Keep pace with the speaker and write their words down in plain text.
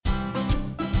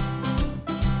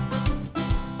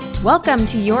Welcome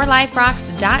to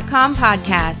YourLifeRocks.com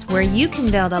podcast, where you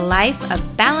can build a life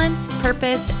of balance,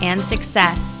 purpose, and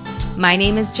success. My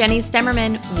name is Jenny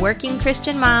Stemmerman, working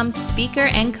Christian mom, speaker,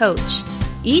 and coach.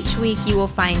 Each week, you will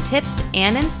find tips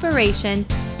and inspiration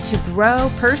to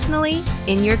grow personally,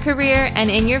 in your career,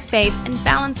 and in your faith, and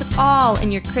balance it all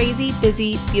in your crazy,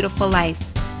 busy, beautiful life.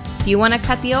 If you want to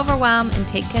cut the overwhelm and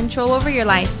take control over your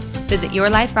life, visit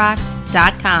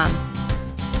YourLifeRocks.com.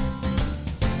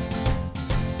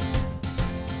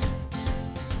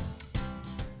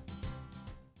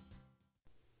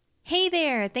 Hey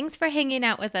there! Thanks for hanging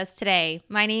out with us today.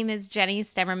 My name is Jenny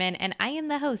Stemmerman, and I am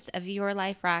the host of Your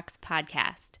Life Rocks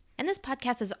podcast. And this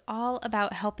podcast is all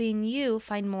about helping you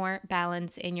find more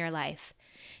balance in your life.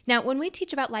 Now, when we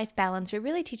teach about life balance, we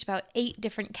really teach about 8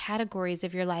 different categories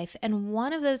of your life, and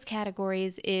one of those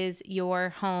categories is your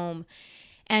home.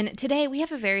 And today we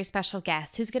have a very special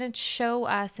guest who's going to show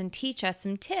us and teach us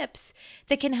some tips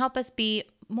that can help us be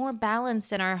more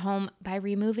balanced in our home by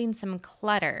removing some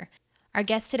clutter. Our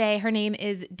guest today, her name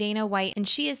is Dana White, and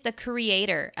she is the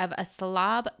creator of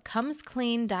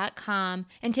aslobcomesclean.com.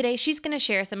 And today she's going to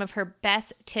share some of her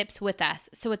best tips with us.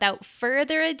 So without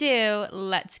further ado,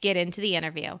 let's get into the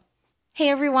interview. Hey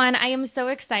everyone, I am so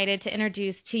excited to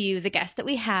introduce to you the guest that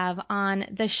we have on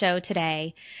the show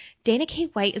today. Dana K.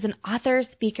 White is an author,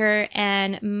 speaker,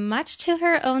 and much to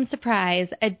her own surprise,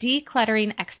 a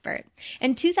decluttering expert.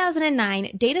 In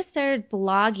 2009, Dana started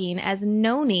blogging as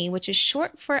Noni, which is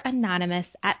short for anonymous,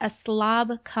 at A Slob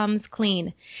Comes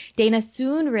Clean. Dana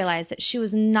soon realized that she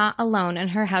was not alone in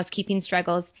her housekeeping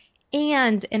struggles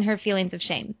and in her feelings of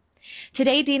shame.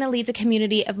 Today, Dana leads a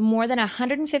community of more than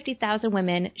 150,000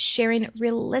 women sharing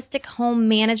realistic home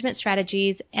management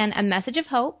strategies and a message of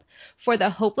hope for the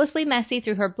hopelessly messy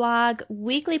through her blog,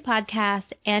 weekly podcast,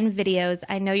 and videos.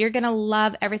 I know you're going to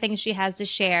love everything she has to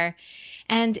share.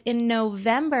 And in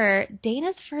November,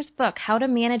 Dana's first book, How to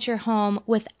Manage Your Home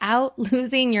Without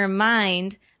Losing Your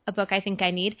Mind, a book I think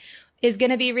I need, is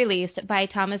going to be released by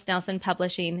Thomas Nelson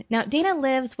Publishing. Now, Dana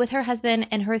lives with her husband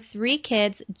and her 3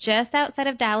 kids just outside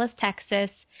of Dallas, Texas.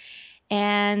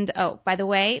 And, oh, by the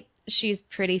way, she's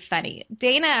pretty funny.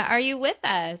 Dana, are you with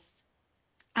us?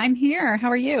 I'm here.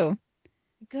 How are you?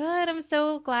 Good. I'm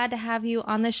so glad to have you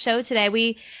on the show today.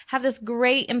 We have this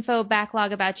great info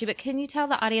backlog about you, but can you tell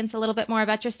the audience a little bit more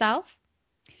about yourself?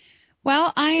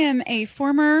 Well, I am a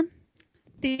former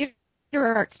theater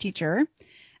arts teacher.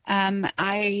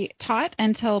 I taught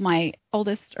until my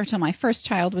first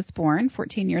child was born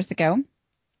 14 years ago.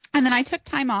 And then I took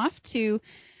time off to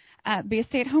be a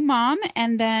stay-at-home mom.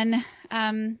 And then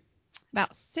about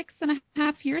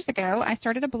 6.5 years ago, I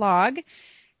started a blog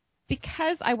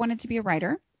because I wanted to be a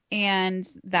writer. And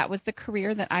that was the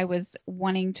career that I was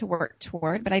wanting to work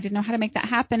toward. But I didn't know how to make that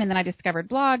happen. And then I discovered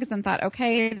blogs and thought,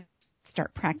 okay,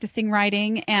 start practicing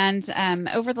writing. And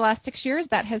over the last 6 years,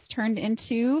 that has turned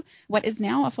into what is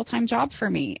now a full-time job for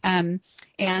me. And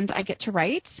I get to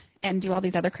write and do all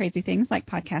these other crazy things like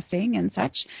podcasting and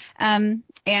such. And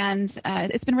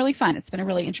it's been really fun. It's been a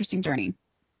really interesting journey.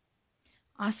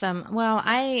 Awesome. Well,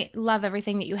 I love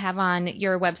everything that you have on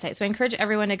your website, so I encourage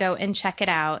everyone to go and check it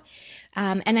out.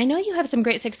 And I know you have some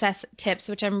great success tips,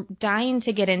 which I'm dying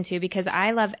to get into because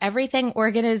I love everything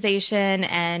organization,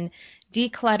 and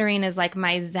decluttering is like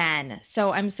my zen.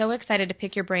 So I'm so excited to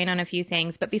pick your brain on a few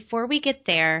things. But before we get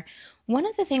there, one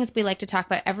of the things we like to talk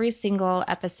about every single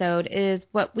episode is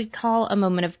what we call a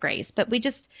moment of grace. But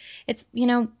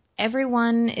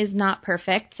everyone is not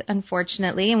perfect,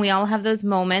 unfortunately, and we all have those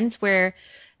moments where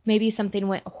maybe something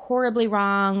went horribly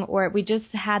wrong, or we just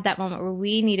had that moment where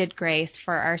we needed grace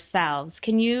for ourselves.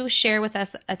 Can you share with us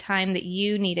a time that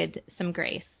you needed some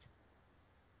grace?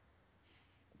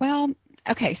 Well,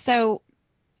 okay, so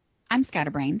I'm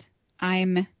scatterbrained.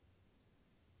 I'm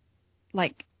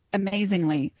like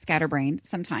amazingly scatterbrained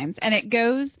sometimes, and it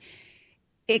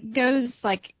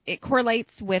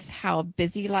correlates with how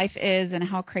busy life is and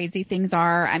how crazy things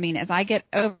are. I mean, as I get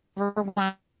overwhelmed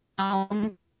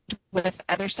with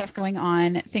other stuff going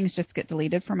on, things just get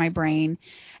deleted from my brain.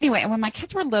 Anyway, and when my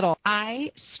kids were little,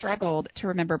 I struggled to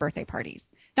remember birthday parties.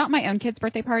 Not my own kids'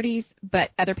 birthday parties,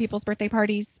 but other people's birthday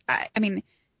parties. I mean,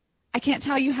 I can't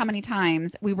tell you how many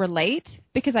times we were late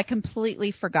because I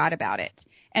completely forgot about it.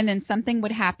 And then something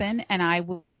would happen, and I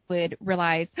would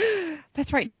realize,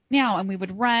 that's right now, and we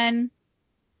would run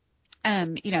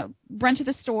to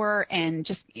the store and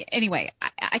just, anyway,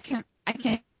 I can't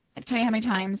tell you how many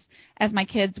times as my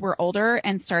kids were older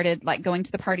and started like going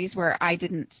to the parties where I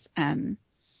didn't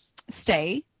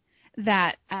stay,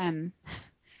 that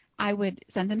I would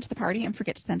send them to the party and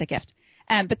forget to send a gift.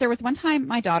 But there was one time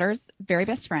my daughter's very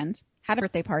best friend had a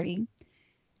birthday party,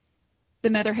 The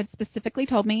mother had specifically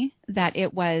told me that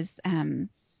it was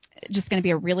just going to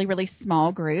be a really, really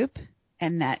small group,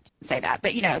 and that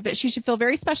that she should feel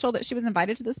very special that she was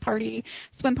invited to this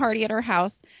swim party at her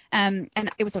house. And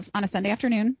it was on a Sunday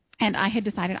afternoon, and I had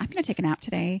decided I'm going to take a nap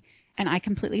today, and I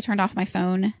completely turned off my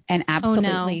phone and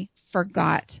absolutely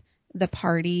forgot the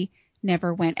party,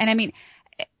 never went. And I mean,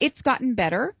 it's gotten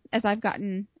better as I've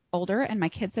gotten older and my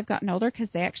kids have gotten older because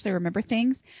they actually remember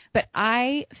things. But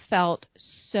I felt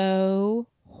so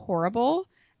horrible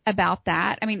about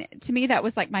that. I mean, to me, that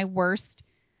was like my worst.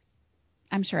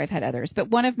 I'm sure I've had others, but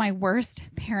one of my worst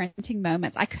parenting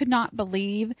moments. I could not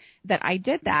believe that I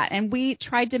did that. And we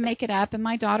tried to make it up, and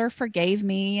my daughter forgave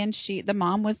me, and the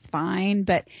mom was fine.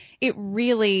 But it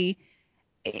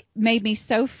made me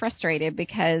so frustrated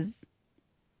because,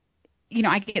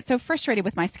 I get so frustrated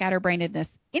with my scatterbrainedness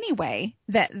anyway,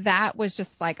 that was just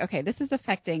like, okay, this is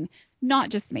affecting not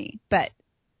just me, but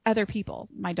other people,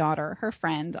 my daughter, her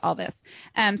friend, all this.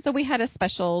 So we had a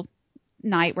special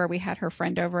night where we had her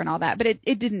friend over and all that, but it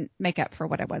didn't make up for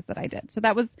what it was that I did. So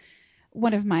that was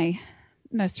one of my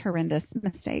most horrendous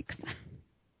mistakes.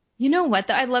 You know what,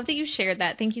 though? I love that you shared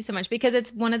that. Thank you so much, because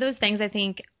it's one of those things I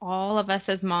think all of us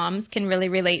as moms can really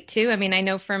relate to. I mean, I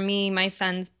know for me, my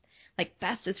son's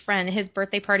bestest friend, his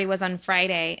birthday party was on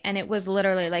Friday, and it was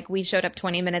literally we showed up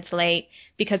 20 minutes late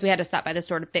because we had to stop by the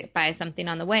store to buy something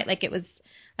on the way. It was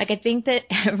I think that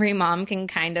every mom can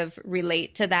kind of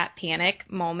relate to that panic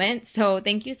moment. So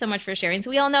thank you so much for sharing. So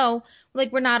we all know,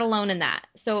 we're not alone in that.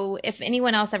 So if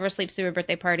anyone else ever sleeps through a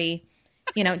birthday party,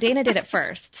 Dana did it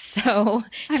first. So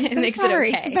it makes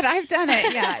sorry, it okay. But I've done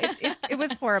it. Yeah, it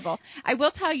was horrible. I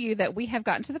will tell you that we have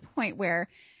gotten to the point where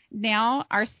now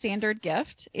our standard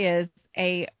gift is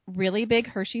a really big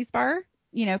Hershey's bar,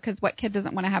 because what kid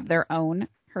doesn't want to have their own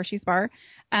Hershey's bar?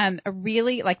 A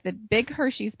really the big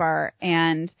Hershey's bar,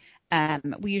 and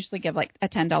we usually give a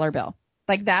 $10 bill.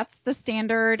 That's the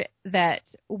standard that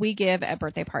we give at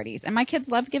birthday parties. And my kids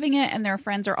love giving it, and their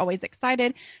friends are always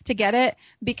excited to get it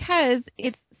because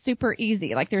it's super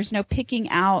easy. There's no picking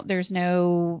out. There's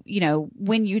no,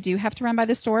 when you do have to run by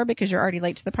the store because you're already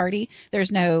late to the party,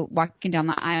 there's no walking down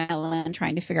the aisle and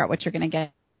trying to figure out what you're going to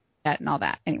get and all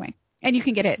that. Anyway, and you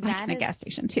can get it in a gas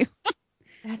station too.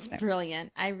 That's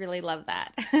brilliant. I really love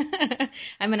that.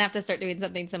 I'm going to have to start doing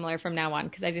something similar from now on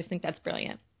because I just think that's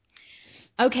brilliant.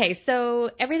 Okay, so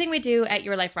everything we do at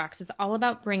Your Life Rocks is all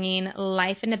about bringing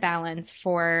life into balance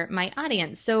for my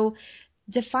audience. So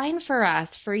define for us,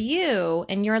 for you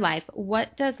in your life,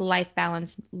 what does life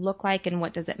balance look like and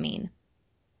what does it mean?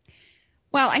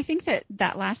 Well, I think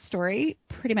that last story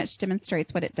pretty much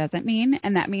demonstrates what it doesn't mean,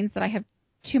 and that means that I have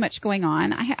too much going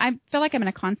on. I feel like I'm in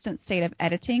a constant state of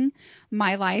editing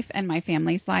my life and my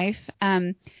family's life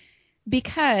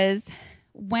because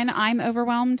when I'm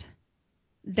overwhelmed,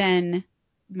 then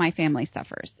my family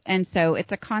suffers. And so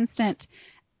it's a constant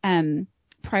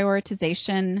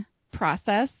prioritization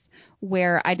process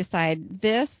where I decide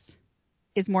this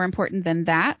is more important than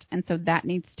that, and so that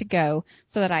needs to go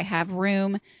so that I have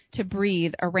room to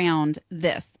breathe around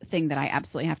this thing that I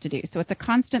absolutely have to do. So it's a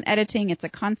constant editing, it's a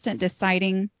constant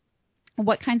deciding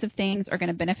what kinds of things are going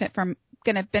to benefit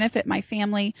my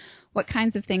family, what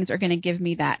kinds of things are going to give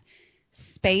me that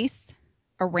space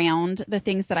around the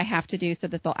things that I have to do so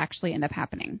that they'll actually end up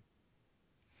happening.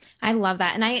 I love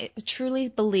that. And I truly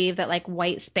believe that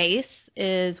white space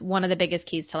is one of the biggest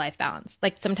keys to life balance.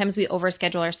 Sometimes we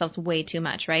overschedule ourselves way too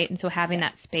much, right? And so having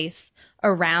that space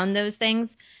around those things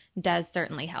does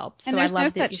certainly help. And so there's I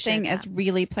love no that such thing as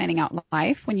really planning out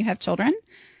life when you have children,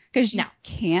 because you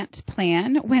can't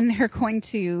plan when they're going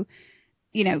to,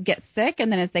 get sick.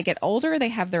 And then as they get older, they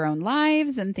have their own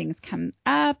lives and things come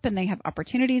up and they have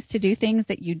opportunities to do things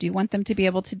that you do want them to be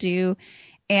able to do.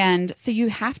 And so you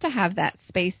have to have that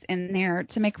space in there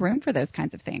to make room for those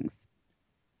kinds of things.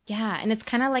 Yeah, and it's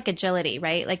kind of like agility,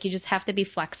 right? You just have to be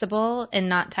flexible and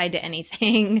not tied to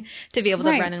anything to be able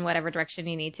to run in whatever direction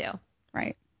you need to.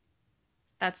 Right.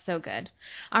 That's so good.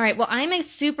 All right, well, I'm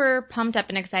super pumped up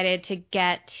and excited to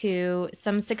get to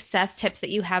some success tips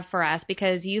that you have for us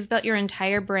because you've built your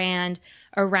entire brand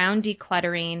around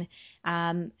decluttering.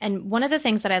 And one of the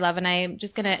things that I love, and I'm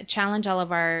just going to challenge all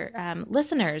of our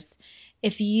listeners,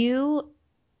 if you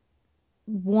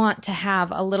want to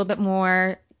have a little bit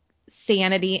more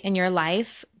sanity in your life,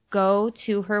 go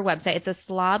to her website. It's a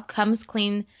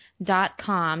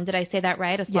slobcomesclean.com. Did I say that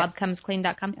right? A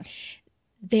slobcomesclean.com. Yes.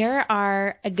 There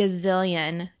are a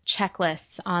gazillion checklists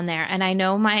on there, and I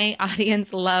know my audience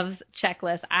loves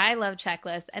checklists. I love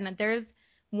checklists, and there's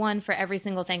one for every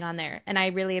single thing on there, and I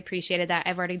really appreciated that.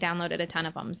 I've already downloaded a ton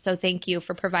of them, so thank you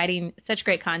for providing such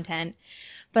great content.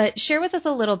 But share with us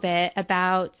a little bit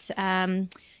about,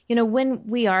 when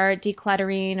we are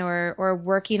decluttering or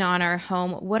working on our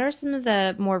home, what are some of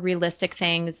the more realistic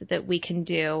things that we can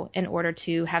do in order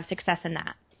to have success in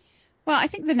that? Well, I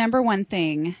think the number one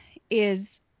thing is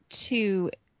to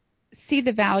see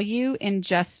the value in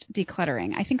just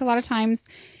decluttering. I think a lot of times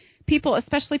people,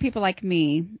 especially people like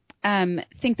me,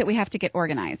 think that we have to get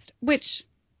organized, which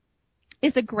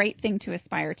is a great thing to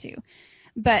aspire to.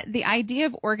 But the idea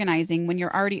of organizing when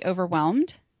you're already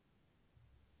overwhelmed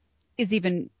is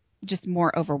even just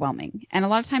more overwhelming. And a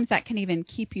lot of times that can even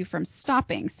keep you from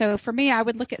stopping. So for me, I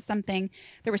would look at something,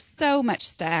 there was so much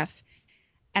stuff,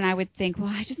 and I would think, well,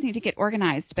 I just need to get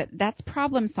organized. But that's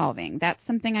problem solving. That's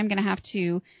something I'm going to have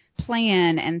to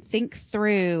plan and think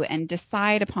through and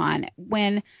decide upon.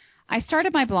 When I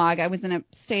started my blog, I was in a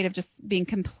state of just being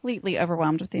completely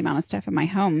overwhelmed with the amount of stuff in my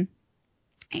home.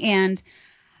 And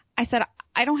I said,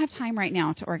 I don't have time right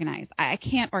now to organize. I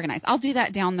can't organize. I'll do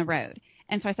that down the road.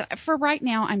 And so I said, for right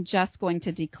now, I'm just going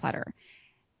to declutter.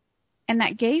 And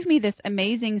that gave me this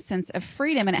amazing sense of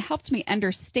freedom, and it helped me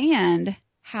understand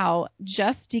how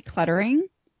just decluttering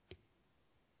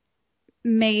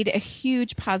made a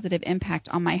huge positive impact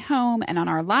on my home and on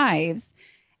our lives.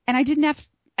 And I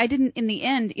didn't in the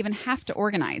end even have to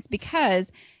organize, because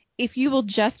if you will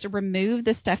just remove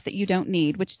the stuff that you don't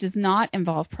need, which does not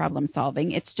involve problem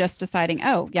solving, it's just deciding,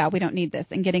 oh, yeah, we don't need this,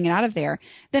 and getting it out of there,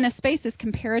 then a space is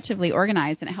comparatively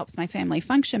organized and it helps my family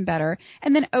function better.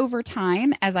 And then over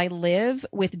time, as I live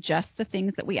with just the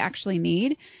things that we actually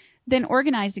need, then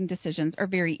organizing decisions are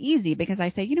very easy, because I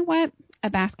say, you know what,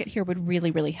 a basket here would really,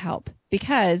 really help,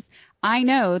 because I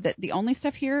know that the only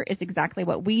stuff here is exactly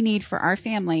what we need for our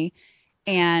family,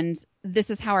 and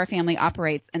this is how our family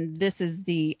operates, and this is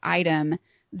the item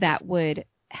that would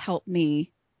help me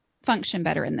function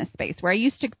better in this space. Where I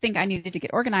used to think I needed to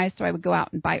get organized, so I would go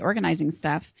out and buy organizing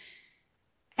stuff.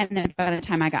 And then by the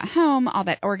time I got home, all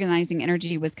that organizing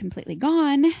energy was completely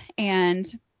gone, and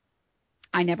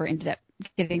I never ended up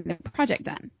getting the project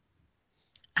done.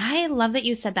 I love that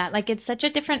you said that. Like, it's such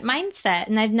a different mindset,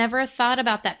 and I've never thought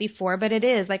about that before, but it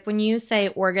is. Like, when you say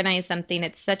organize something,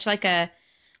 it's such like a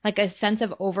sense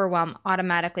of overwhelm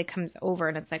automatically comes over,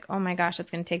 and it's like, oh my gosh, it's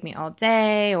going to take me all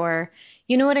day, or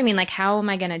you know what I mean? Like, how am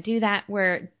I going to do that?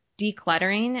 Where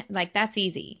decluttering, like, that's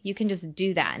easy. You can just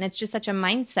do that. And it's just such a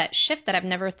mindset shift that I've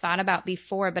never thought about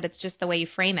before, but it's just the way you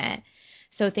frame it.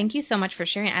 So thank you so much for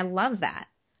sharing. I love that.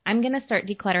 I'm going to start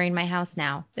decluttering my house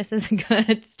now. This is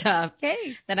good stuff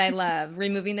that I love.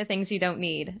 Removing the things you don't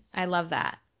need. I love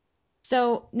that.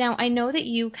 So now I know that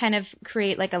you kind of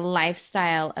create like a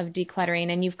lifestyle of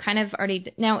decluttering, and you've kind of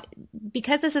already, now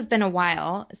because this has been a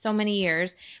while, so many years,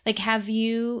 like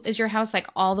is your house like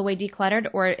all the way decluttered,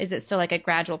 or is it still like a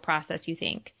gradual process, you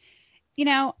think? You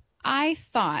know, I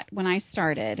thought when I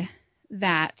started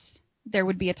that there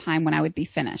would be a time when I would be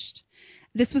finished.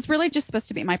 This was really just supposed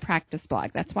to be my practice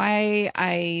blog. That's why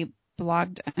I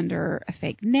blogged under a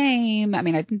fake name. I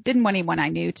mean, I didn't want anyone I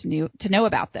knew to know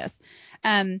about this.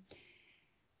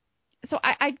 So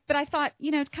but I thought,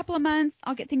 a couple of months,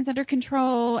 I'll get things under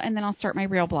control, and then I'll start my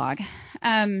real blog.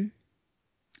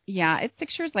 Yeah, it's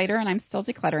 6 years later, and I'm still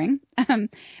decluttering.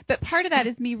 But part of that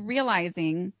is me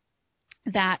realizing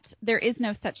that there is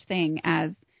no such thing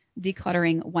as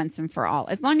decluttering once and for all.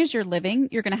 As long as you're living,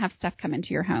 you're going to have stuff come into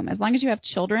your home. As long as you have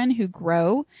children who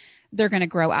grow, they're going to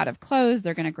grow out of clothes.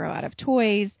 They're going to grow out of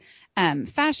toys.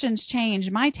 Fashions change.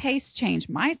 My tastes change.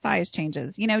 My size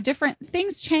changes. Different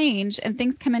things change, and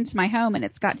things come into my home, and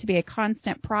it's got to be a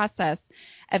constant process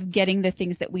of getting the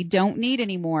things that we don't need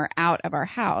anymore out of our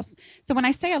house. So when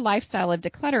I say a lifestyle of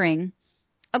decluttering,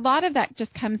 a lot of that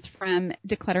just comes from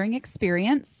decluttering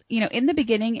experience. In the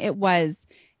beginning, it was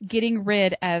getting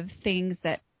rid of things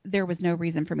that there was no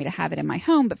reason for me to have it in my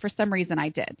home, but for some reason I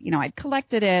did. I'd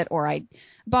collected it, or I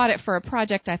bought it for a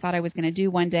project I thought I was going to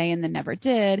do one day and then never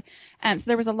did. So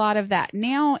there was a lot of that.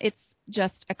 Now it's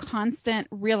just a constant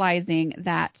realizing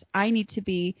that I need to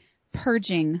be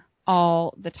purging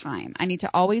all the time. I need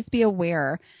to always be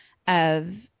aware of,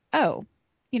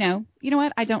 you know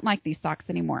what? I don't like these socks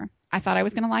anymore. I thought I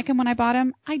was going to like them when I bought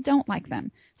them. I don't like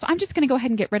them. So I'm just going to go ahead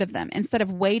and get rid of them instead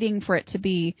of waiting for it to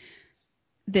be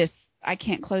this, I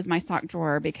can't close my sock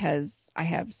drawer because I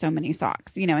have so many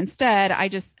socks. Instead, I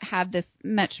just have this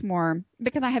much more,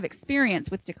 because I have experience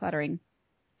with decluttering,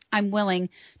 I'm willing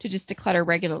to just declutter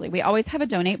regularly. We always have a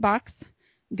donate box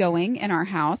going in our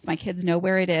house. My kids know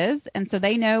where it is, and so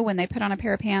they know when they put on a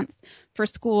pair of pants for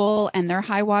school and their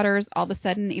high waters, all of a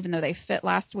sudden, even though they fit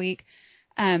last week,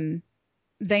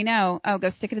 they know, go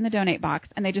stick it in the donate box,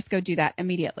 and they just go do that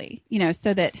immediately,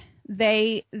 so that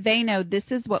they know this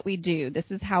is what we do. This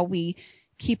is how we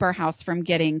keep our house from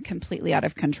getting completely out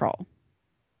of control.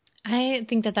 I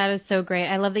think that is so great.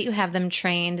 I love that you have them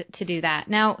trained to do that.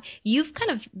 Now, you've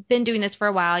kind of been doing this for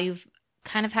a while. You've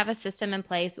kind of have a system in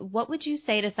place. What would you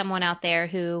say to someone out there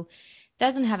who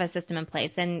doesn't have a system in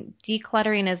place, and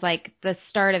decluttering is like the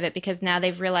start of it because now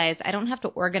they've realized I don't have to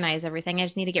organize everything. I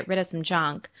just need to get rid of some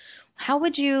junk. How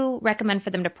would you recommend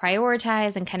for them to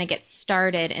prioritize and kind of get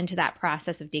started into that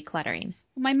process of decluttering?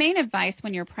 My main advice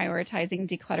when you're prioritizing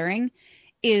decluttering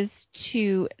is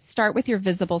to start with your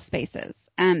visible spaces.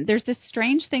 There's this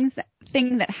strange thing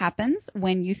that happens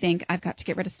when you think, I've got to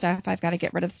get rid of stuff, I've got to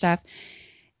get rid of stuff.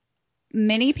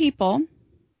 Many people,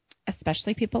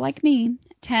 especially people like me,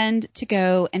 tend to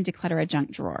go and declutter a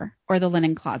junk drawer or the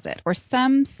linen closet or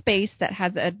some space that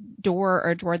has a door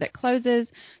or a drawer that closes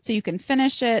so you can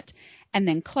finish it and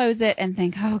then close it and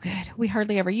think, oh, good, we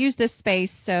hardly ever use this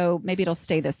space, so maybe it'll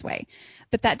stay this way.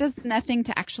 But that does nothing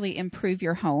to actually improve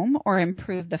your home or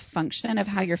improve the function of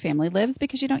how your family lives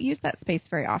because you don't use that space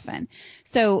very often.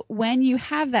 So when you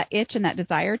have that itch and that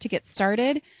desire to get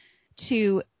started,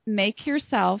 to make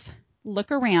yourself look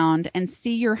around and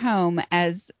see your home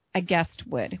as a guest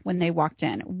would when they walked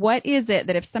in. What is it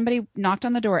that if somebody knocked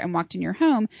on the door and walked in your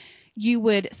home, you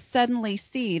would suddenly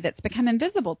see that's become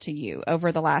invisible to you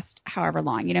over the last however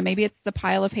long? You know, maybe it's the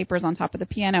pile of papers on top of the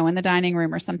piano in the dining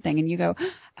room or something, and you go,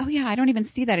 oh, yeah, I don't even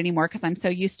see that anymore because I'm so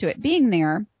used to it being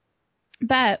there.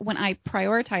 But when I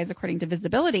prioritize according to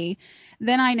visibility,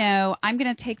 then I know I'm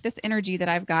going to take this energy that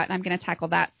I've got and I'm going to tackle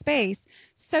that space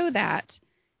so that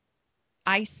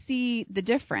I see the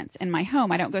difference in my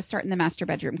home. I don't go start in the master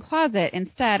bedroom closet.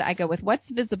 Instead, I go with what's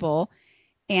visible,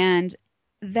 and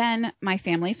then my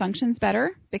family functions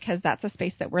better because that's a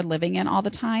space that we're living in all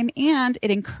the time, and it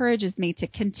encourages me to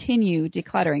continue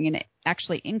decluttering, and it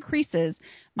actually increases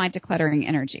my decluttering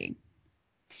energy.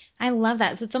 I love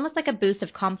that. So it's almost like a boost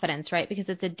of confidence, right? Because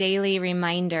it's a daily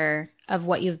reminder of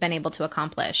what you've been able to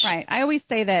accomplish. Right. I always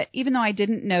say that even though I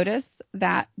didn't notice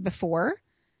that before,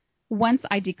 once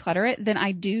I declutter it, then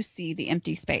I do see the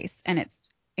empty space, and it's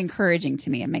encouraging to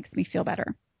me. It makes me feel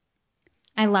better.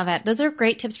 I love it. Those are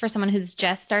great tips for someone who's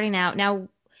just starting out. Now,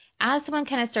 as someone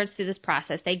kind of starts through this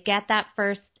process, they get that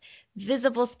first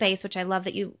visible space, which I love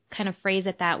that you kind of phrase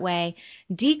it that way,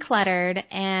 decluttered,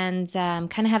 and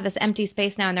kind of have this empty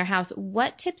space now in their house.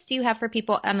 What tips do you have for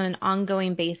people on an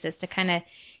ongoing basis to kind of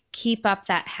keep up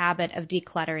that habit of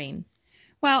decluttering?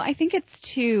 Well, I think it's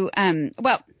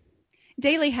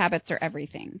daily habits are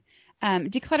everything.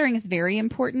 Decluttering is very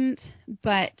important,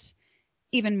 but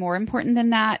even more important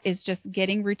than that is just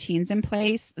getting routines in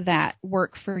place that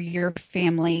work for your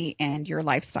family and your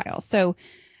lifestyle. So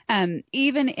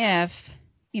even if,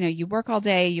 you work all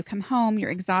day, you come home, you're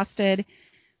exhausted,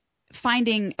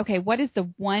 finding, okay, what is the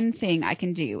one thing I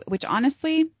can do, which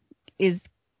honestly is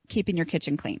keeping your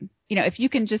kitchen clean. If you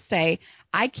can just say,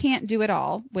 I can't do it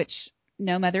all, which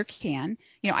no mother can,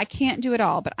 I can't do it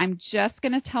all, but I'm just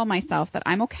going to tell myself that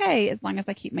I'm okay as long as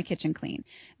I keep my kitchen clean.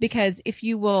 Because if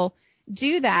you will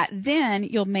do that, then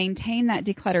you'll maintain that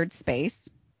decluttered space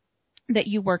that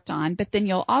you worked on, but then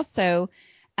you'll also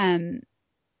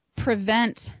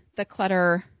prevent the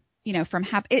clutter, from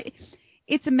happening.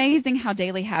 It's amazing how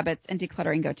daily habits and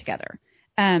decluttering go together.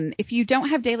 If you don't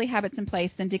have daily habits in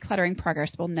place, then decluttering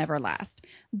progress will never last.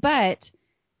 But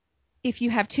if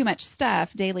you have too much stuff,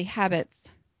 daily habits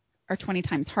are 20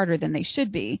 times harder than they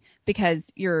should be because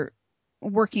you're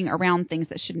working around things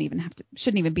that shouldn't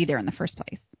even be there in the first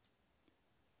place.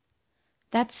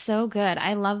 That's so good.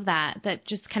 I love that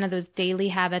just kind of those daily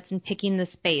habits and picking the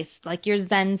space, like your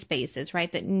Zen spaces,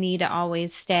 right, that need to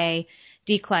always stay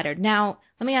decluttered. Now,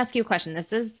 let me ask you a question.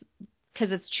 This is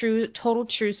because it's total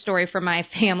true story for my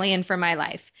family and for my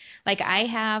life. Like I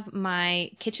have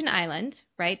my kitchen island,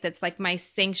 right, that's like my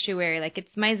sanctuary, like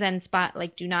it's my Zen spot,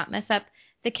 like do not mess up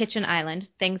the kitchen island.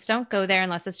 Things don't go there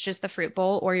unless it's just the fruit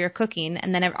bowl or you're cooking,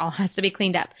 and then it all has to be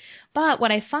cleaned up. But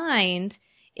what I find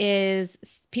is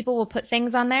people will put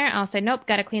things on there. I'll say, nope,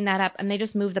 got to clean that up. And they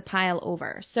just move the pile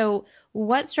over. So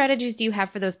what strategies do you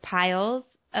have for those piles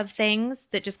of things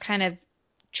that just kind of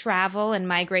travel and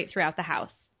migrate throughout the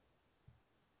house?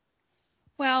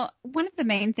 Well, one of the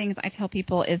main things I tell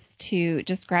people is to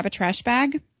just grab a trash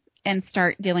bag and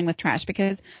start dealing with trash,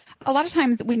 because a lot of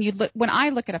times when I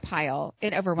look at a pile,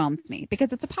 it overwhelms me because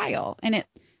it's a pile and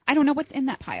I don't know what's in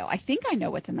that pile. I think I know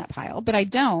what's in that pile, but I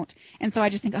don't. And so I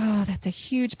just think, oh, that's a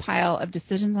huge pile of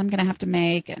decisions I'm going to have to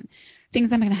make and things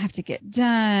I'm going to have to get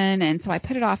done. And so I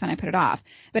put it off and I put it off.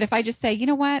 But if I just say, you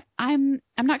know what, I'm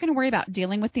not going to worry about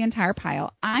dealing with the entire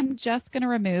pile. I'm just going to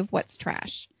remove what's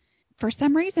trash. For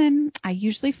some reason, I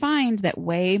usually find that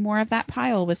way more of that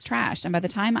pile was trash. And by the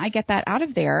time I get that out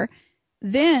of there,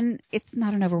 then it's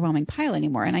not an overwhelming pile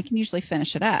anymore, and I can usually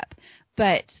finish it up.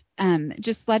 But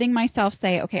just letting myself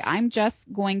say, okay, I'm just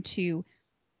going to,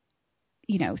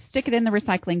 stick it in the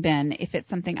recycling bin if it's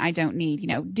something I don't need,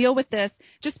 deal with this.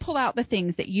 Just pull out the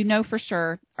things that you know for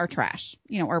sure are trash,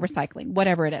 or recycling,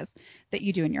 whatever it is that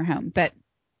you do in your home. But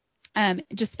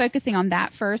just focusing on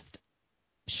that first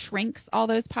shrinks all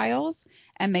those piles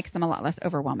and makes them a lot less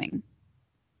overwhelming.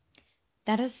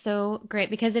 That is so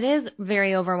great because it is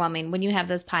very overwhelming when you have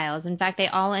those piles. In fact, they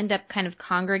all end up kind of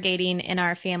congregating in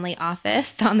our family office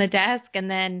on the desk, and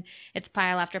then it's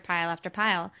pile after pile after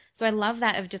pile. So I love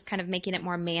that of just kind of making it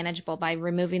more manageable by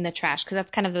removing the trash, because that's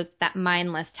kind of that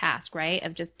mindless task, right,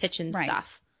 of just pitching stuff.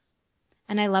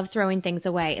 And I love throwing things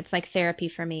away. It's like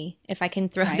therapy for me. If I can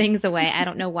throw things away, I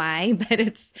don't know why, but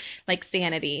it's like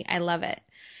sanity. I love it.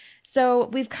 So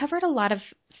we've covered a lot of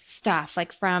stuff,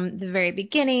 like from the very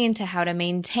beginning to how to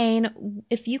maintain.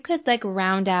 If you could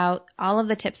round out all of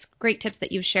the great tips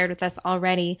that you've shared with us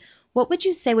already, what would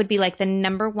you say would be the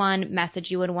number one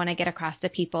message you would want to get across to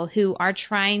people who are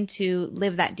trying to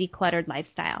live that decluttered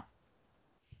lifestyle?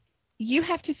 You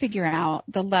have to figure out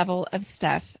the level of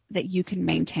stuff that you can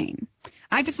maintain.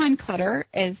 I define clutter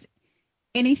as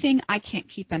anything I can't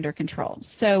keep under control.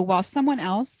 So while someone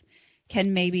else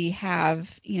can maybe have,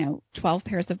 12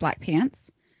 pairs of black pants,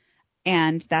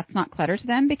 and that's not clutter to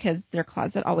them because their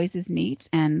closet always is neat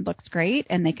and looks great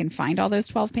and they can find all those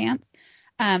 12 pants,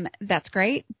 that's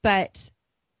great. But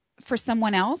for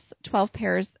someone else, 12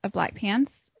 pairs of black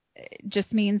pants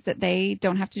just means that they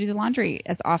don't have to do the laundry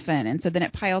as often. And so then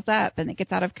it piles up and it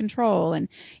gets out of control. And,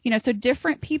 so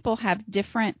different people have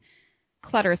different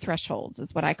clutter thresholds is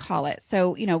what I call it.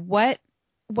 So,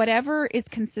 whatever is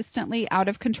consistently out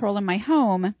of control in my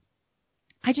home,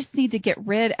 I just need to get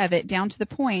rid of it down to the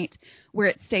point where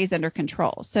it stays under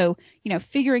control. So,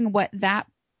 figuring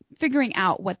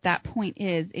out what that point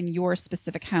is in your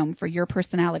specific home for your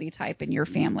personality type and your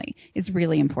family is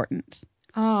really important.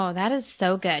 Oh, that is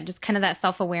so good. Just kind of that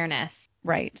self-awareness.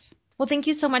 Right. Well, thank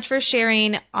you so much for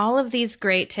sharing all of these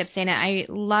great tips, Dana. I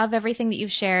love everything that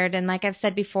you've shared. And like I've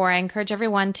said before, I encourage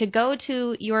everyone to go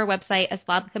to your website,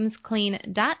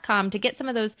 aslobcomesclean.com, to get some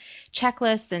of those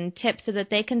checklists and tips so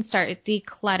that they can start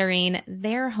decluttering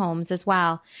their homes as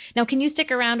well. Now, can you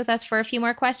stick around with us for a few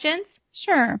more questions?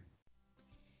 Sure.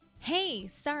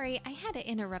 Hey, sorry, I had to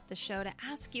interrupt the show to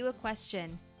ask you a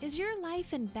question. Is your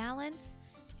life in balance?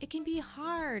 It can be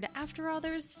hard. After all,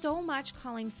 there's so much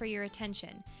calling for your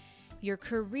attention. Your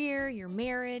career, your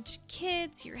marriage,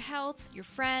 kids, your health, your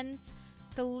friends.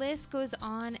 The list goes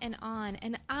on, and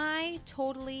I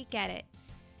totally get it.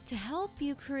 To help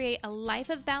you create a life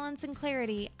of balance and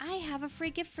clarity, I have a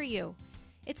free gift for you.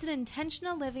 It's an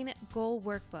intentional living goal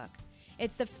workbook.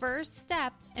 It's the first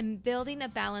step in building a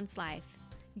balanced life.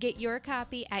 Get your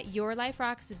copy at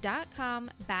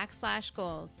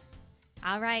yourliferocks.com/goals.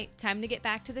 All right, time to get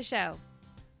back to the show.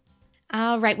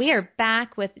 All right, we are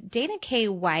back with Dana K.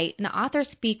 White, an author,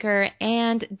 speaker,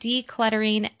 and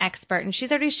decluttering expert. And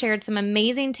she's already shared some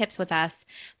amazing tips with us,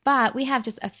 but we have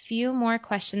just a few more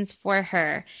questions for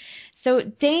her. So,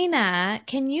 Dana,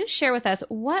 can you share with us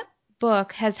what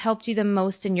book has helped you the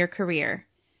most in your career?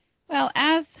 Well,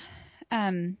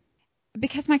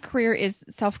 because my career is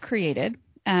self-created,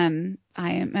 I am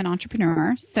an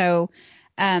entrepreneur, so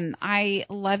I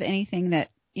love anything that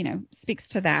speaks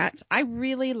to that. I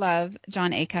really love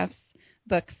Jon Acuff's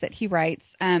books that he writes,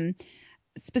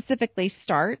 specifically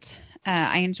Start.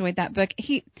 I enjoyed that book.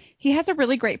 He has a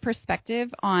really great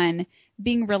perspective on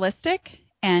being realistic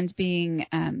and being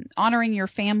honoring your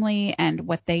family and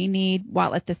what they need,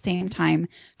 while at the same time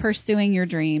pursuing your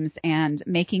dreams and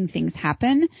making things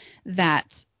happen that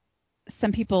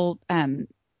some people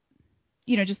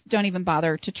just don't even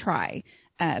bother to try.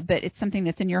 But it's something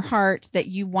that's in your heart that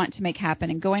you want to make happen,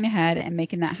 and going ahead and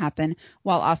making that happen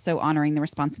while also honoring the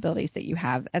responsibilities that you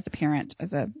have as a parent,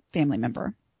 as a family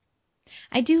member.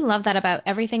 I do love that about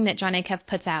everything that Jon Acuff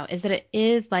puts out, is that it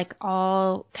is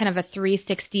all kind of a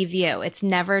 360 view. It's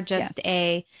never just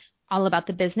all about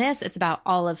the business. It's about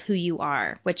all of who you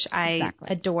are, which I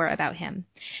adore about him.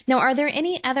 Now, are there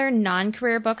any other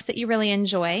non-career books that you really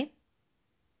enjoy?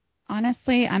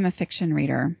 Honestly, I'm a fiction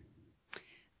reader.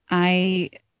 I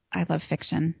love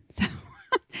fiction, so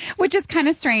which is kind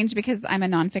of strange because I'm a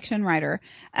nonfiction writer.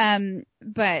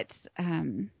 But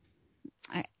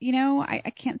I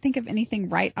can't think of anything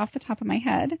right off the top of my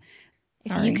head.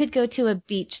 If you could go to a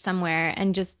beach somewhere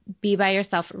and just be by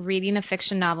yourself reading a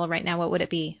fiction novel right now, what would it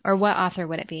be? Or what author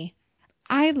would it be?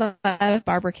 I love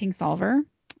Barbara Kingsolver.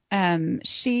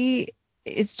 She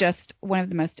is just one of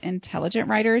the most intelligent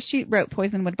writers. She wrote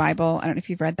Poisonwood Bible. I don't know if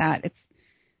you've read that. It's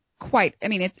quite, I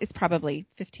mean, it's probably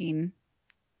 15,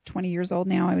 20 years old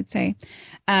now, I would say.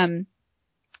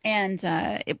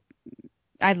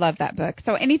 I love that book.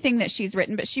 So anything that she's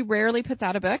written, but she rarely puts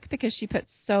out a book because she puts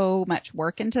so much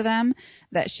work into them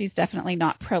that she's definitely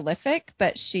not prolific,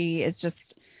 but she is just,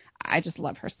 I just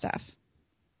love her stuff.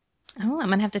 Oh, I'm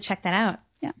going to have to check that out.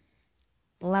 Yeah.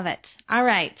 Love it. All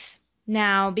right.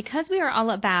 Now, because we are all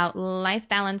about life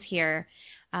balance here,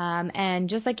 and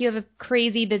just like you have a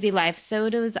crazy busy life,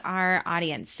 so does our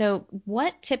audience. So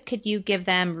what tip could you give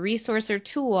them, resource or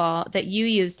tool that you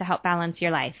use to help balance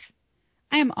your life?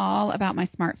 I am all about my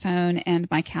smartphone and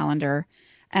my calendar.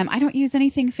 I don't use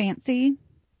anything fancy.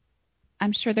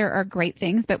 I'm sure there are great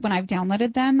things, but when I've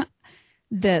downloaded them,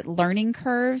 the learning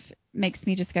curve makes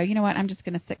me just go, you know what, I'm just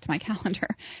going to stick to my calendar.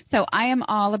 So I am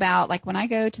all about, like, when I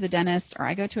go to the dentist or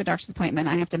I go to a doctor's appointment,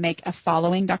 I have to make a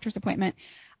following doctor's appointment.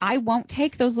 I won't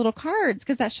take those little cards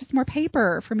because that's just more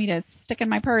paper for me to stick in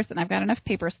my purse, and I've got enough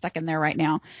paper stuck in there right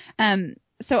now.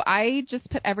 So I just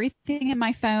put everything in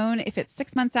my phone. If it's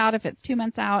 6 months out, if it's 2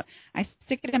 months out, I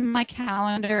stick it in my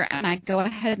calendar, and I go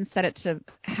ahead and set it to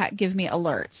give me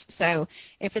alerts. So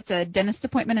if it's a dentist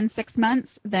appointment in 6 months,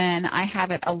 then I have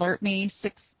it alert me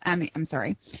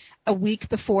a week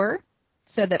before,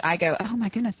 so that I go, oh my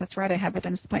goodness, that's right, I have a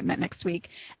dentist appointment next week,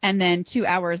 and then 2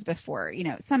 hours before,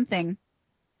 something,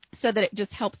 so that it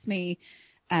just helps me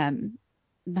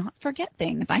not forget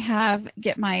things.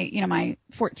 Get my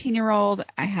 14-year-old,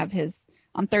 I have his,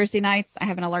 on Thursday nights, I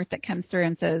have an alert that comes through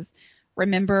and says,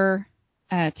 remember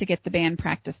to get the band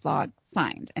practice log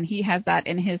signed. And he has that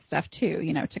in his stuff too,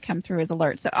 to come through his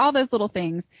alerts. So all those little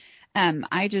things,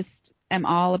 I just am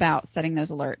all about setting those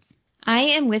alerts. I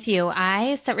am with you.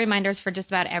 I set reminders for just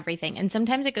about everything. And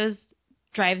sometimes it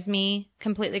drives me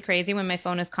completely crazy when my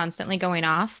phone is constantly going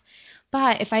off.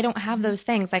 But if I don't have those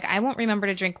things, like, I won't remember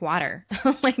to drink water.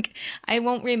 Like, I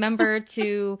won't remember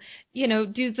to,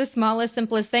 do the smallest,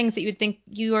 simplest things that you would think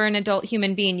you are an adult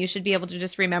human being. You should be able to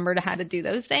just remember how to do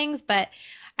those things. But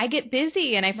I get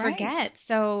busy and I forget. Right.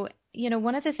 So,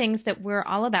 one of the things that we're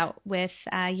all about with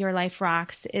Your Life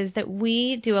Rocks is that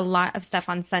we do a lot of stuff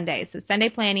on Sundays. So Sunday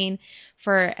planning,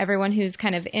 for everyone who's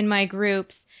kind of in my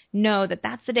groups, know that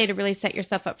that's the day to really set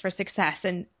yourself up for success.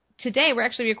 And today we're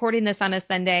actually recording this on a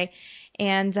Sunday.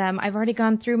 And I've already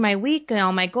gone through my week and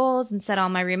all my goals and set all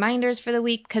my reminders for the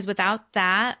week, because without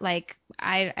that, like,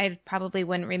 I probably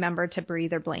wouldn't remember to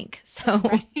breathe or blink. So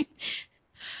right.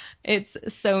 It's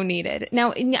so needed.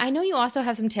 Now, I know you also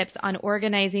have some tips on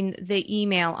organizing the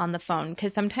email on the phone,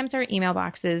 because sometimes our email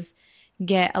boxes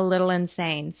get a little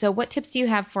insane. So what tips do you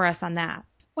have for us on that?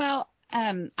 Well,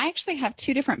 I actually have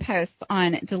 2 different posts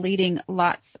on deleting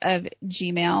lots of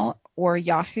Gmail or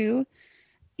Yahoo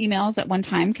emails at one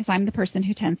time, because I'm the person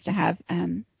who tends to have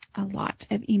a lot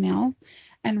of email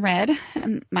unread.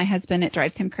 My husband, it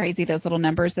drives him crazy, those little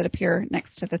numbers that appear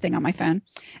next to the thing on my phone.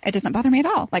 It doesn't bother me at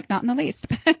all, like, not in the least.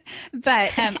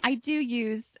 But I do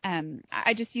use,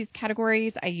 I just use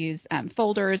categories. I use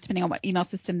folders, depending on what email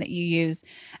system that you use,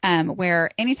 where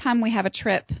anytime we have a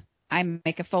trip, I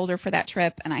make a folder for that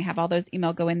trip, and I have all those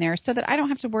email go in there so that I don't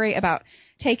have to worry about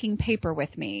taking paper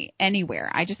with me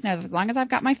anywhere. I just know that as long as I've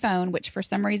got my phone, which for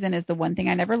some reason is the one thing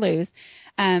I never lose,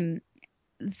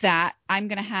 that I'm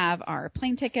going to have our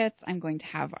plane tickets, I'm going to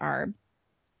have our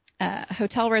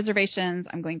hotel reservations,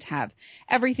 I'm going to have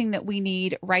everything that we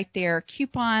need right there.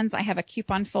 Coupons, I have a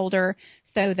coupon folder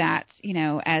so that,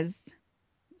 as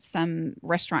some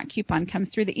restaurant coupon comes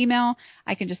through the email,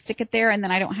 I can just stick it there, and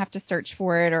then I don't have to search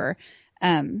for it, or,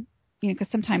 because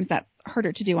sometimes that's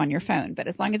harder to do on your phone. But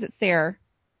as long as it's there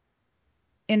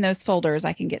in those folders,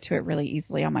 I can get to it really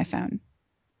easily on my phone.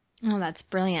 Oh, that's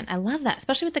brilliant. I love that,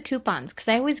 especially with the coupons, because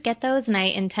I always get those and I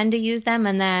intend to use them,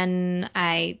 and then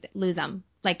I lose them.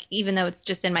 Like, even though it's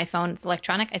just in my phone, it's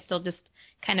electronic, I still just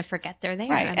kind of forget they're there.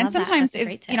 Right. And sometimes,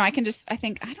 I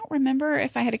think, I don't remember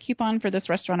if I had a coupon for this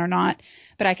restaurant or not,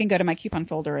 but I can go to my coupon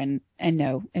folder and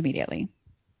know immediately.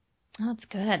 Oh, that's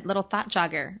good. Little thought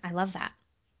jogger. I love that.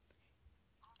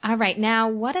 All right. Now,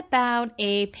 what about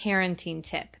a parenting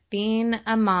tip? Being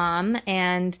a mom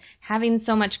and having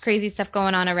so much crazy stuff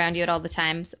going on around you at all the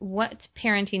times, what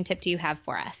parenting tip do you have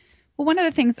for us? Well, one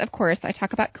of the things, of course, I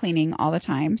talk about cleaning all the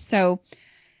time. So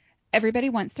everybody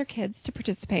wants their kids to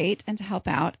participate and to help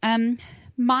out.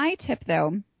 My tip,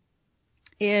 though,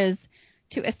 is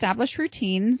to establish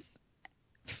routines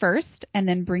first and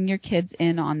then bring your kids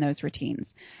in on those routines.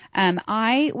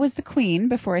 I was the queen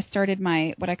before I started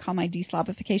what I call my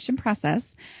deslobification process.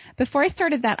 Before I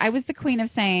started that, I was the queen of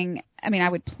saying, I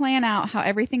would plan out how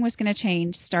everything was going to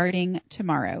change starting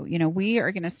tomorrow. We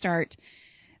are going to start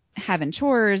having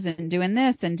chores and doing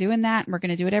this and doing that, and we're going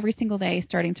to do it every single day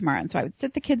starting tomorrow. And so I would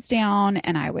sit the kids down,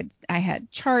 and I had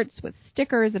charts with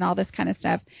stickers and all this kind of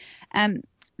stuff.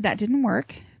 That didn't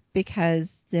work because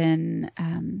then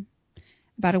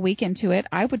about a week into it,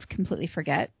 I would completely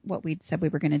forget what we'd said we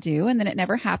were going to do, and then it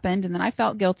never happened, and then I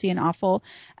felt guilty and awful.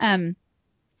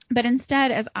 But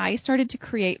instead, as I started to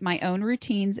create my own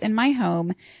routines in my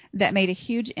home that made a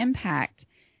huge impact,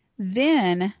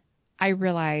 then I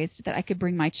realized that I could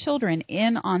bring my children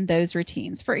in on those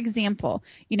routines. For example,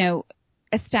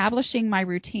 establishing my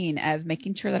routine of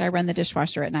making sure that I run the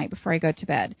dishwasher at night before I go to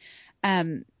bed.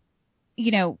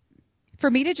 For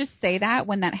me to just say that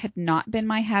when that had not been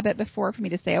my habit before, for me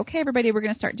to say, okay, everybody, we're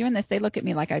going to start doing this, they look at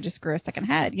me like I just grew a second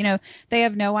head. They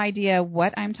have no idea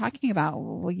what I'm talking about.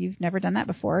 Well, you've never done that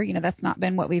before. That's not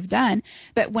been what we've done.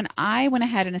 But when I went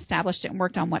ahead and established it and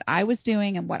worked on what I was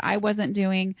doing and what I wasn't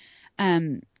doing,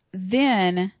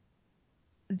 then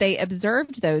they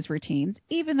observed those routines,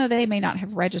 even though they may not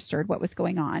have registered what was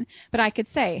going on. But I could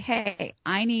say, hey,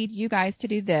 I need you guys to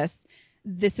do this.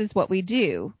 This is what we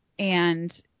do.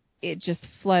 And it just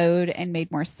flowed and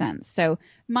made more sense. So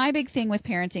my big thing with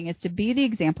parenting is to be the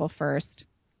example first,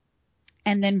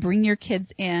 and then bring your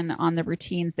kids in on the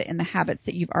routines and the habits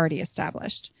that you've already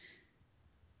established.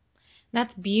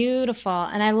 That's beautiful.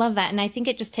 And I love that. And I think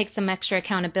it just takes some extra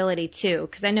accountability too.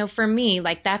 Because I know for me,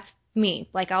 that's me.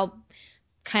 I'll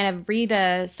kind of read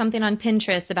something on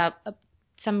Pinterest about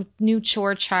some new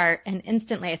chore chart, and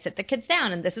instantly I sit the kids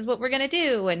down and this is what we're going to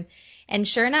do. And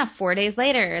sure enough, 4 days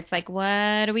later, it's like,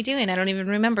 what are we doing? I don't even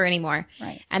remember anymore.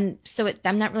 Right. And so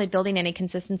I'm not really building any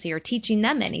consistency or teaching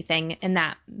them anything in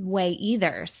that way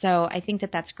either. So I think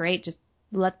that that's great. Just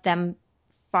let them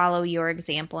follow your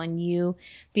example and you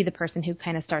be the person who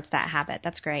kind of starts that habit.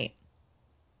 That's great.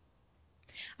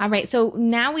 All right. So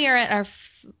now we are at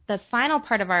the final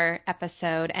part of our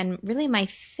episode, and really my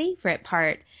favorite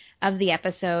part of the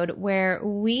episode, where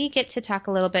we get to talk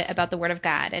a little bit about the Word of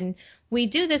God. And we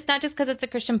do this not just because it's a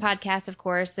Christian podcast, of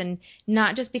course, and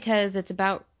not just because it's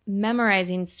about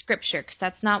memorizing Scripture, because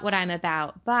that's not what I'm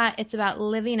about, but it's about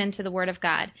living into the Word of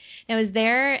God. Now, is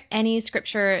there any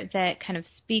Scripture that kind of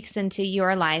speaks into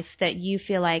your life that you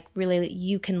feel like really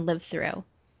you can live through?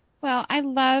 Well, I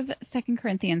love 2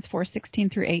 Corinthians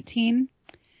 4:16 through 18.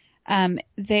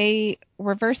 They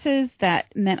were verses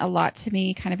that meant a lot to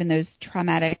me kind of in those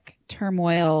traumatic,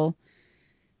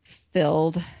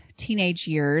 turmoil-filled teenage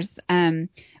years.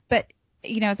 But,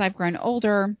 as I've grown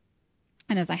older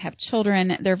and as I have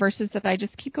children, they're verses that I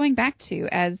just keep going back to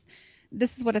as this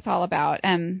is what it's all about.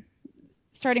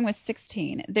 Starting with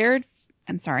 16.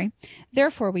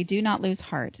 Therefore we do not lose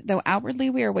heart. Though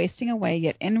outwardly we are wasting away,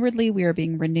 yet inwardly we are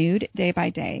being renewed day by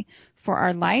day. For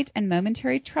our light and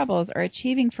momentary troubles are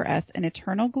achieving for us an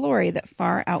eternal glory that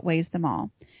far outweighs them all.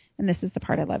 And this is the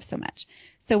part I love so much.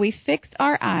 So we fix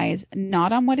our eyes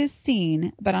not on what is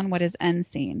seen, but on what is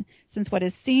unseen, since what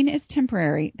is seen is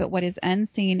temporary, but what is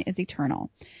unseen is eternal.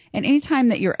 And anytime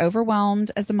that you're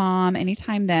overwhelmed as a mom,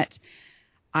 anytime that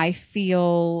I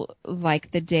feel like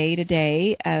the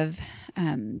day-to-day of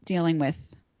dealing with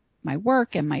my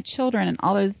work and my children and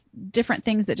all those different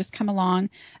things that just come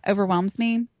along overwhelms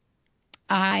me,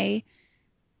 I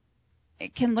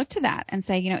can look to that and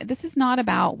say, this is not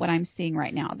about what I'm seeing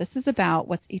right now. This is about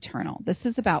what's eternal. This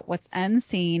is about what's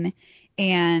unseen,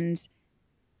 and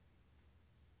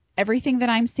everything that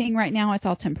I'm seeing right now, it's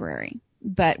all temporary.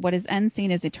 But what is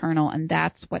unseen is eternal, and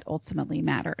that's what ultimately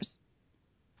matters.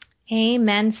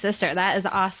 Amen, sister. That is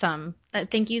awesome.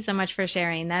 Thank you so much for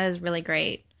sharing. That is really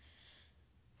great.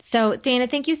 So, Dana,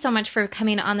 thank you so much for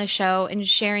coming on the show and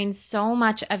sharing so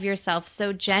much of yourself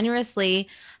so generously,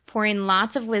 pouring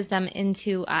lots of wisdom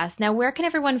into us. Now, where can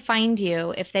everyone find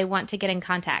you if they want to get in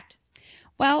contact?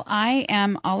 Well, I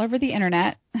am all over the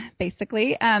internet,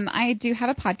 basically. I do have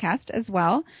a podcast as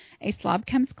well, A Slob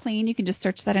Comes Clean. You can just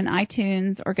search that in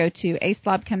iTunes or go to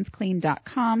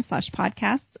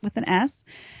aslobcomesclean.com/podcasts with an S.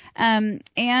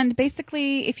 And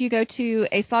basically, if you go to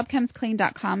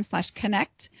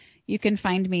aslobcomesclean.com/connect, you can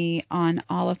find me on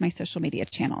all of my social media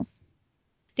channels.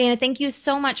 Dana, thank you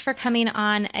so much for coming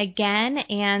on again,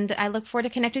 and I look forward to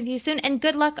connecting with you soon. And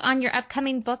good luck on your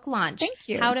upcoming book launch. Thank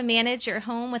you. How to Manage Your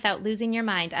Home Without Losing Your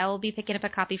Mind. I will be picking up a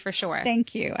copy for sure.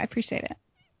 Thank you. I appreciate it.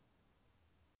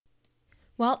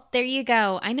 Well, there you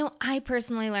go. I know I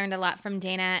personally learned a lot from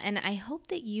Dana, and I hope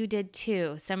that you did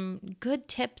too. Some good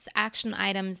tips, action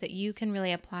items that you can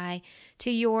really apply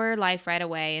to your life right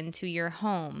away and to your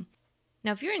home.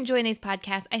 Now, if you're enjoying these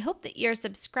podcasts, I hope that you're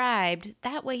subscribed.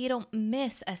 That way you don't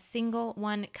miss a single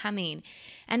one coming.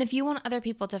 And if you want other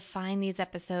people to find these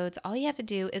episodes, all you have to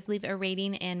do is leave a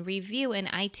rating and review in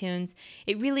iTunes.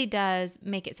 It really does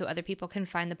make it so other people can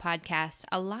find the podcast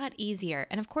a lot easier.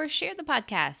 And of course, share the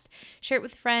podcast. Share it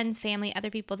with friends, family,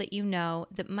 other people that you know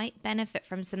that might benefit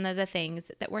from some of the things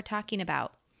that we're talking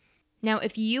about. Now,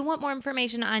 if you want more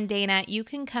information on Dana, you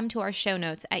can come to our show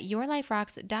notes at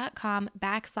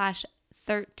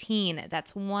yourliferocks.com/13.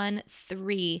 That's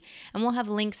 13. And we'll have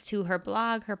links to her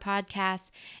blog, her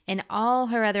podcast, and all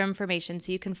her other information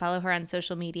so you can follow her on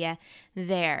social media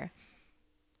there.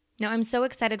 Now, I'm so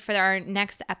excited for our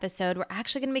next episode. We're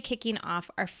actually going to be kicking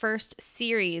off our first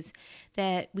series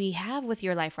that we have with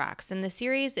Your Life Rocks, and the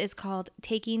series is called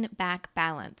Taking Back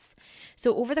Balance.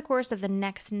 So over the course of the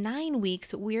next 9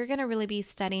 weeks, we're going to really be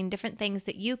studying different things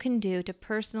that you can do to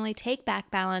personally take back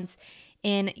balance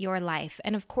in your life.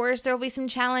 And of course, there will be some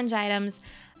challenge items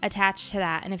attached to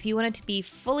that. And if you wanted to be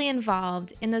fully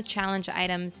involved in those challenge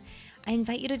items, I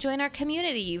invite you to join our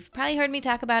community. You've probably heard me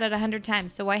talk about it 100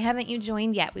 times, so why haven't you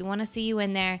joined yet? We want to see you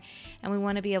in there, and we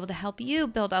want to be able to help you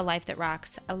build a life that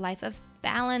rocks, a life of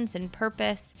balance and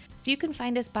purpose. So you can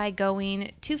find us by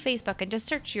going to Facebook and just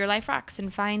search Your Life Rocks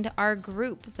and find our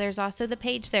group. There's also the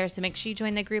page there, so make sure you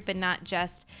join the group and not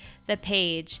just the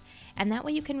page. And that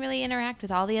way you can really interact with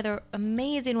all the other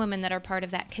amazing women that are part of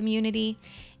that community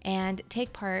and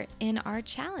take part in our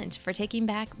challenge for taking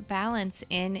back balance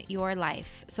in your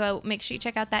life. So make sure you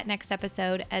check out that next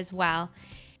episode as well.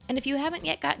 And if you haven't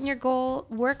yet gotten your goal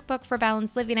workbook for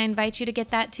balanced living, I invite you to get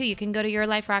that too. You can go to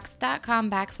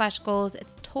yourliferocks.com/goals.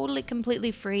 It's totally,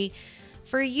 completely free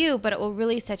for you, but it will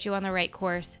really set you on the right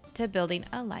course to building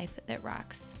a life that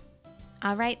rocks.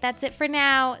 All right, that's it for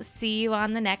now. See you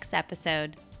on the next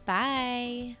episode.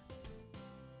 Bye.